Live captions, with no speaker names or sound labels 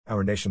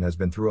Our nation has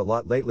been through a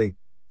lot lately,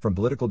 from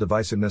political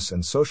divisiveness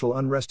and social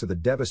unrest to the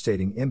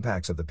devastating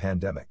impacts of the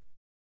pandemic.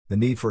 The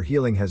need for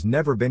healing has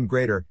never been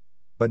greater,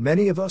 but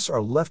many of us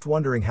are left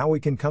wondering how we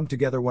can come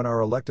together when our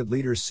elected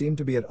leaders seem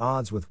to be at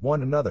odds with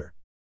one another.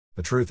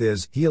 The truth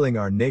is, healing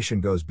our nation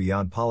goes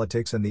beyond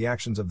politics and the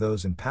actions of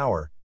those in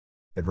power.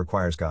 It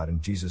requires God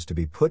and Jesus to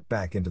be put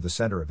back into the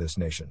center of this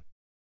nation.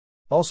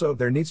 Also,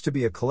 there needs to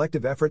be a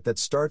collective effort that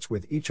starts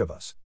with each of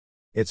us.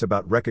 It's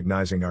about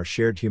recognizing our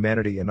shared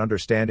humanity and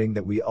understanding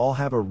that we all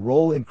have a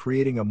role in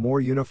creating a more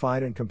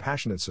unified and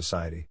compassionate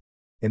society.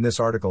 In this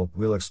article,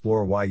 we'll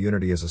explore why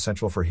unity is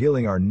essential for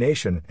healing our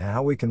nation and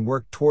how we can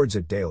work towards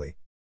it daily.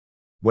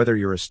 Whether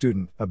you're a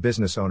student, a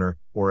business owner,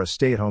 or a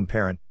stay-at-home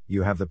parent,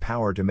 you have the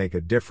power to make a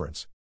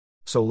difference.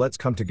 So let's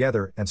come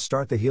together and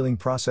start the healing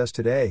process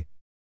today.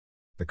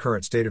 The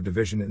current state of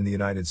division in the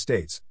United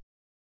States.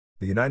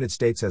 The United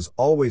States has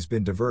always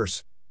been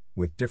diverse,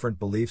 with different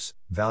beliefs,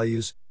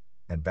 values,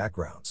 and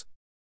backgrounds.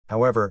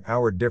 However,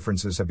 our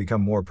differences have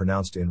become more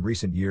pronounced in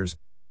recent years,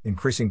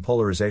 increasing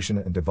polarization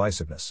and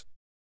divisiveness.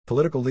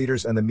 Political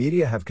leaders and the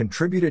media have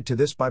contributed to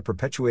this by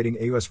perpetuating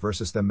a us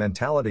versus them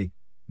mentality,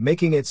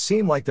 making it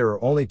seem like there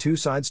are only two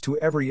sides to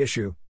every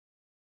issue.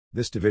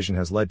 This division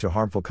has led to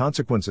harmful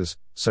consequences,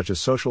 such as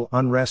social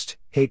unrest,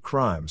 hate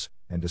crimes,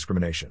 and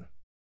discrimination.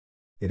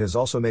 It has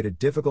also made it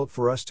difficult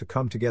for us to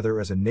come together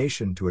as a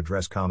nation to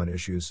address common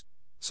issues,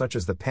 such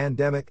as the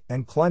pandemic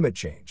and climate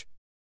change.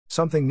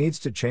 Something needs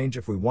to change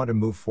if we want to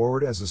move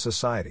forward as a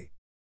society.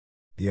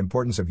 The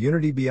importance of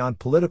unity beyond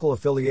political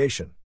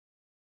affiliation.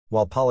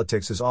 While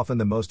politics is often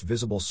the most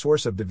visible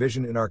source of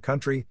division in our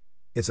country,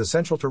 it's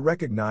essential to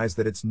recognize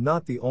that it's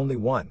not the only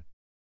one.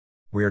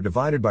 We are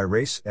divided by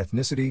race,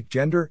 ethnicity,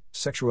 gender,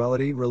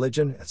 sexuality,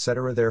 religion,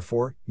 etc.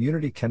 Therefore,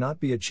 unity cannot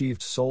be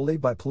achieved solely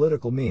by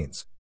political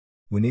means.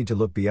 We need to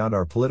look beyond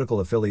our political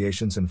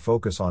affiliations and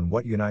focus on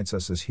what unites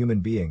us as human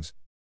beings.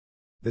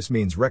 This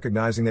means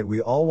recognizing that we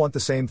all want the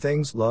same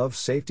things: love,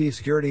 safety,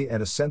 security,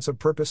 and a sense of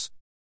purpose.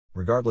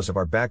 Regardless of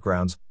our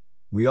backgrounds,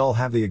 we all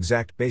have the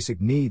exact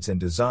basic needs and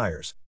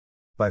desires.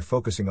 By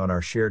focusing on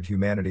our shared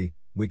humanity,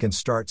 we can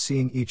start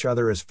seeing each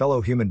other as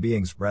fellow human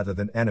beings rather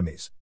than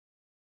enemies.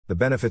 The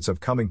benefits of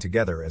coming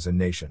together as a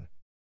nation.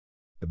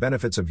 The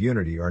benefits of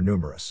unity are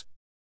numerous.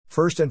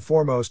 First and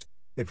foremost,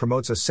 it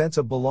promotes a sense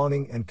of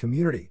belonging and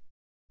community.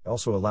 It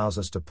also allows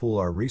us to pool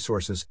our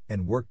resources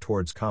and work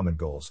towards common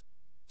goals,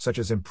 such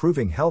as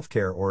improving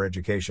healthcare or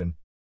education.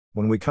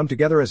 When we come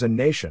together as a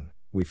nation,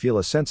 we feel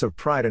a sense of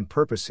pride and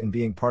purpose in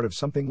being part of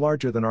something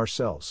larger than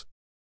ourselves.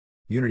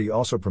 Unity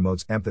also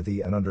promotes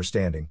empathy and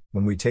understanding.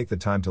 When we take the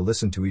time to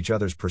listen to each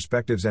other's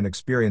perspectives and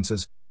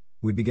experiences,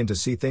 we begin to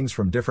see things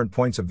from different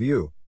points of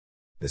view.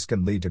 This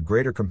can lead to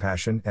greater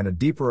compassion and a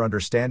deeper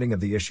understanding of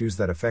the issues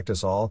that affect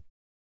us all.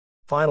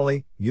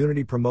 Finally,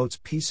 unity promotes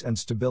peace and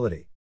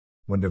stability.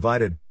 When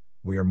divided,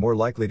 we are more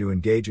likely to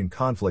engage in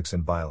conflicts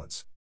and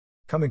violence.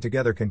 Coming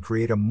together can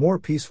create a more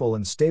peaceful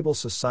and stable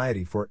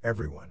society for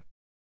everyone.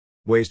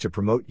 Ways to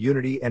promote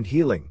unity and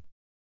healing.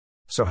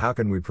 So how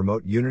can we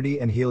promote unity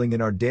and healing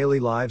in our daily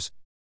lives?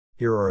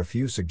 Here are a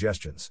few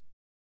suggestions.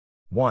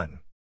 1.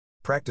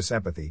 Practice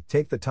empathy.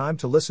 Take the time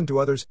to listen to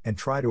others and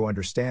try to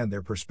understand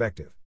their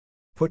perspective.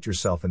 Put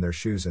yourself in their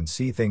shoes and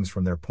see things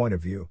from their point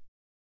of view.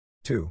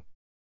 2.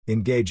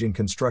 Engage in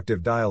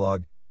constructive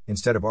dialogue.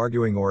 Instead of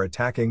arguing or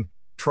attacking,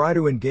 try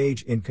to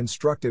engage in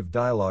constructive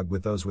dialogue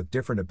with those with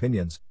different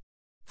opinions.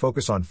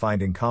 Focus on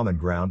finding common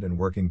ground and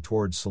working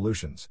towards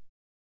solutions.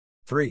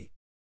 3.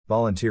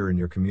 Volunteer in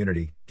your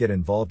community. Get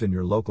involved in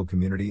your local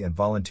community and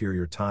volunteer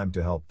your time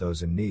to help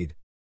those in need.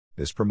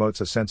 This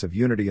promotes a sense of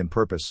unity and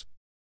purpose.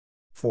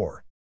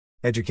 4.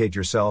 Educate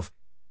yourself.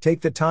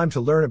 Take the time to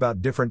learn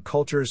about different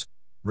cultures,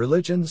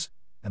 religions,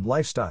 and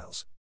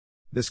lifestyles.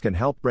 This can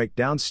help break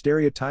down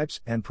stereotypes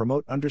and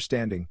promote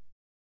understanding.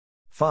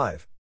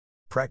 5.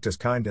 Practice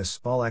kindness.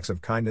 Small acts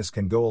of kindness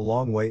can go a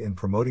long way in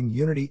promoting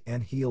unity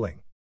and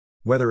healing.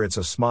 Whether it's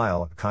a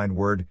smile, a kind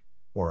word,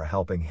 or a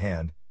helping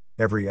hand,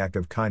 every act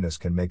of kindness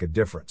can make a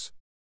difference.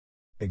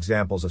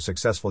 Examples of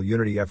successful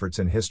unity efforts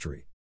in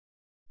history.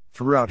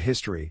 Throughout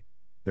history,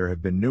 there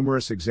have been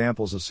numerous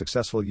examples of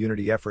successful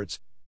unity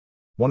efforts.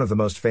 One of the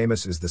most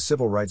famous is the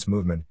Civil Rights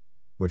Movement,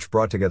 which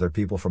brought together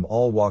people from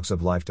all walks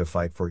of life to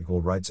fight for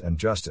equal rights and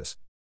justice.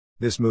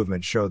 This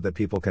movement showed that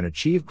people can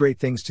achieve great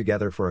things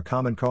together for a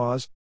common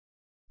cause.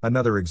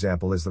 Another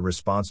example is the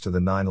response to the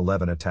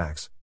 9/11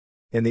 attacks.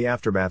 In the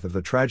aftermath of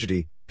the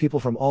tragedy,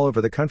 people from all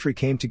over the country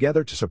came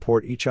together to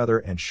support each other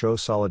and show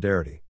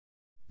solidarity.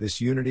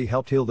 This unity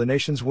helped heal the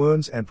nation's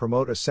wounds and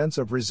promote a sense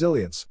of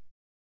resilience.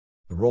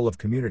 The role of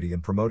community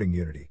in promoting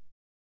unity.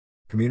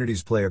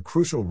 Communities play a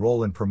crucial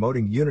role in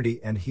promoting unity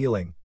and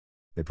healing.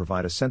 They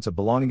provide a sense of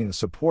belonging and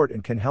support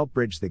and can help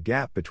bridge the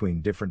gap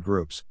between different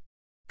groups.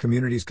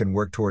 Communities can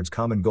work towards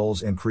common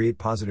goals and create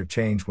positive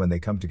change when they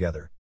come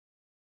together.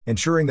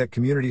 Ensuring that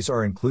communities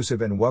are inclusive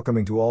and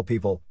welcoming to all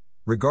people,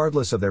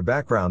 regardless of their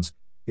backgrounds,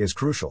 is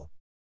crucial.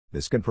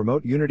 This can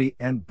promote unity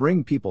and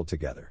bring people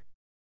together.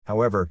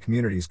 However,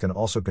 communities can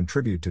also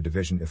contribute to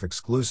division if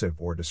exclusive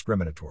or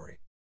discriminatory.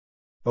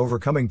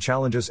 Overcoming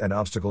challenges and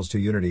obstacles to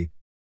unity.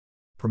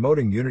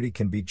 Promoting unity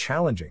can be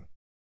challenging.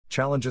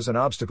 Challenges and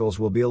obstacles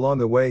will be along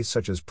the way,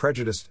 such as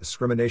prejudice,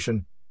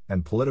 discrimination,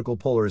 and political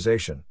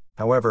polarization.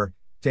 However,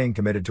 staying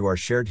committed to our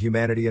shared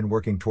humanity and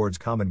working towards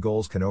common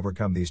goals can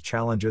overcome these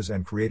challenges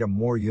and create a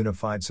more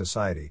unified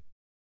society.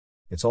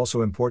 It's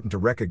also important to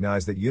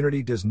recognize that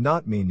unity does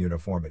not mean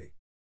uniformity.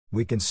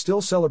 We can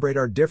still celebrate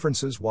our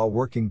differences while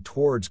working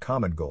towards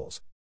common goals.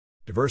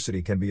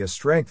 Diversity can be a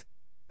strength,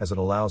 as it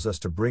allows us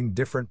to bring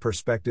different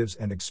perspectives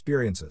and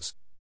experiences.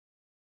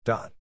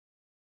 The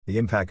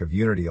impact of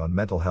unity on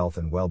mental health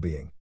and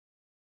well-being.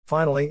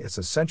 Finally, it's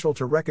essential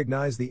to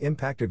recognize the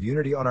impact of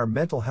unity on our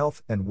mental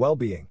health and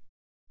well-being.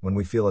 When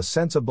we feel a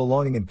sense of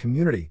belonging in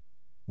community,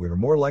 we are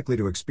more likely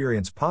to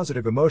experience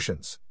positive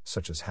emotions,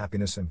 such as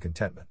happiness and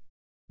contentment.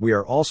 We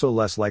are also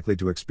less likely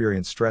to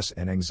experience stress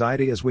and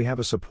anxiety as we have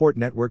a support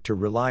network to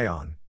rely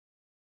on.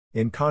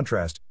 In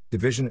contrast,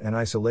 division and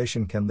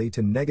isolation can lead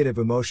to negative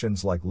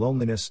emotions like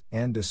loneliness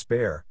and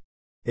despair.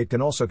 It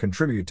can also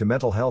contribute to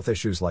mental health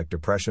issues like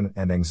depression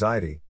and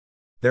anxiety.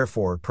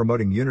 Therefore,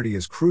 promoting unity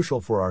is crucial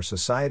for our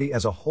society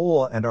as a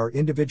whole and our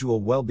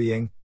individual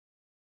well-being.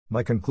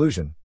 My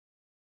conclusion.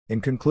 In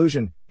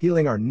conclusion,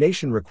 healing our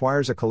nation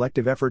requires a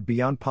collective effort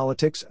beyond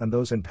politics and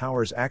those in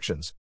power's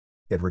actions.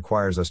 It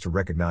requires us to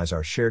recognize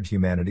our shared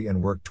humanity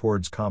and work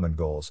towards common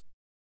goals.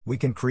 We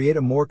can create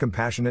a more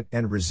compassionate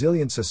and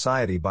resilient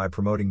society by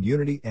promoting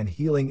unity and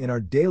healing in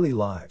our daily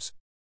lives.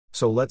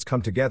 So let's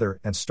come together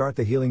and start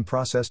the healing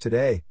process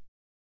today.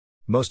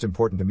 Most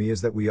important to me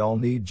is that we all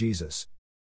need Jesus.